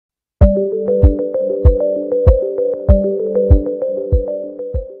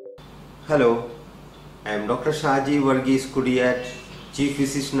Hello, I am Dr. Shaji Varghese Kudiyat, Chief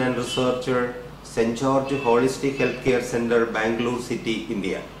Physician and Researcher, St.George Holistic Healthcare Centre, Bangalore City,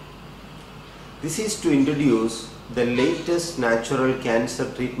 India. This is to introduce the latest natural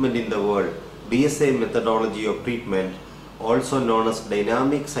cancer treatment in the world, DSA methodology of treatment, also known as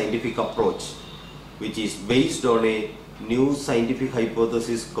dynamic scientific approach, which is based on a new scientific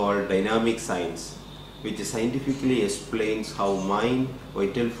hypothesis called dynamic science, which scientifically explains how mind,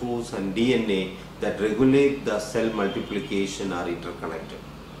 vital force and DNA that regulate the cell multiplication are interconnected.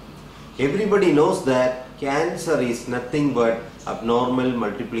 Everybody knows that cancer is nothing but abnormal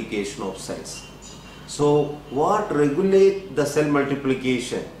multiplication of cells. So what regulates the cell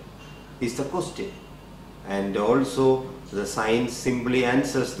multiplication is the question. And also the science simply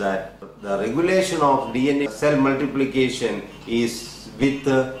answers that the regulation of DNA cell multiplication is with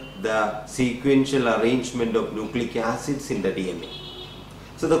the sequential arrangement of nucleic acids in the DNA.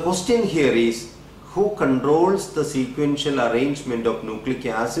 So the question here is, who controls the sequential arrangement of nucleic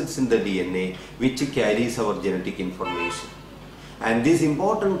acids in the DNA which carries our genetic information? And this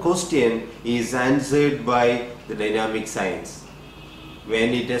important question is answered by the dynamic science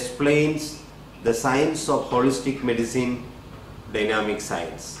when it explains the science of holistic medicine, dynamic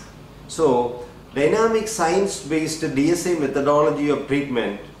science. So dynamic science based DSA methodology of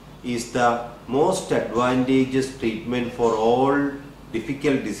treatment is the most advantageous treatment for all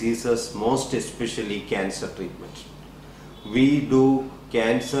difficult diseases, most especially cancer treatment. We do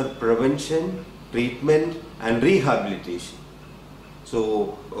cancer prevention, treatment and rehabilitation.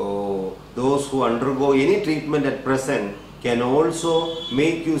 So those who undergo any treatment at present can also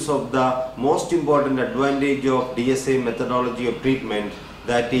make use of the most important advantage of DSA methodology of treatment,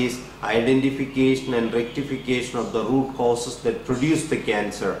 that is identification and rectification of the root causes that produce the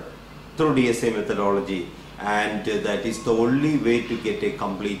cancer through DSA methodology, and that is the only way to get a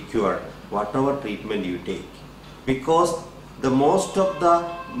complete cure whatever treatment you take, because the most of the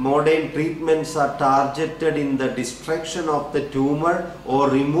modern treatments are targeted in the destruction of the tumor or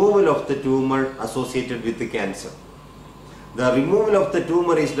removal of the tumor associated with the cancer. The removal of the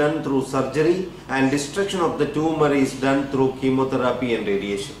tumor is done through surgery and destruction of the tumor is done through chemotherapy and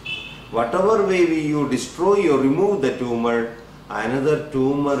radiation. Whatever way you destroy or remove the tumor, another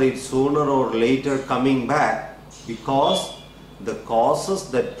tumor is sooner or later coming back, because the causes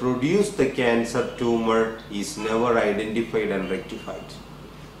that produce the cancer tumor is never identified and rectified.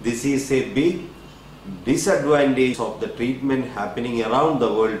 This is a big disadvantage of the treatment happening around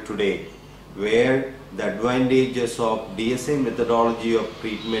the world today, where the advantages of DSA methodology of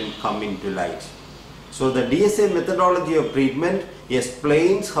treatment come into light. So the DSA methodology of treatment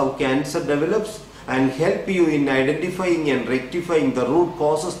explains how cancer develops and help you in identifying and rectifying the root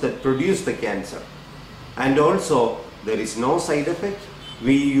causes that produce the cancer. And also there is no side effect.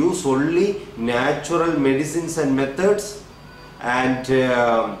 We use only natural medicines and methods, and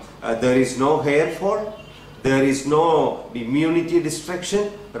there is no hair fall, there is no immunity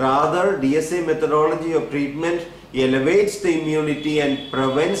destruction. Rather, DSA methodology of treatment elevates the immunity and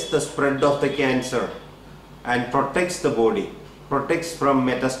prevents the spread of the cancer and protects the body, protects from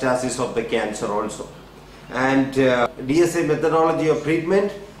metastasis of the cancer also. And DSA methodology of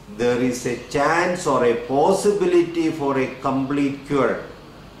treatment, there is a chance or a possibility for a complete cure,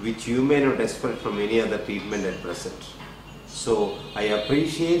 which you may not expect from any other treatment at present. So I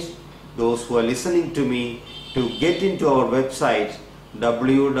appreciate those who are listening to me to get into our website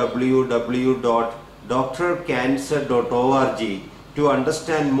www.drcancer.org to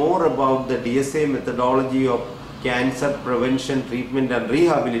understand more about the DSA methodology of cancer prevention, treatment and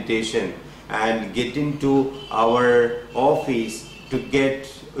rehabilitation, and get into our office to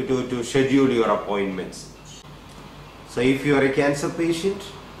schedule your appointments. So if you are a cancer patient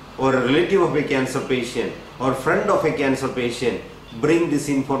or a relative of a cancer patient or friend of a cancer patient, bring this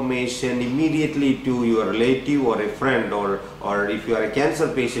information immediately to your relative or a friend, or if you are a cancer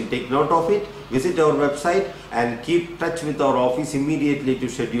patient, take note of it, visit our website and keep touch with our office immediately to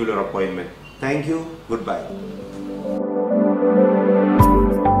schedule your appointment. Thank you. Goodbye.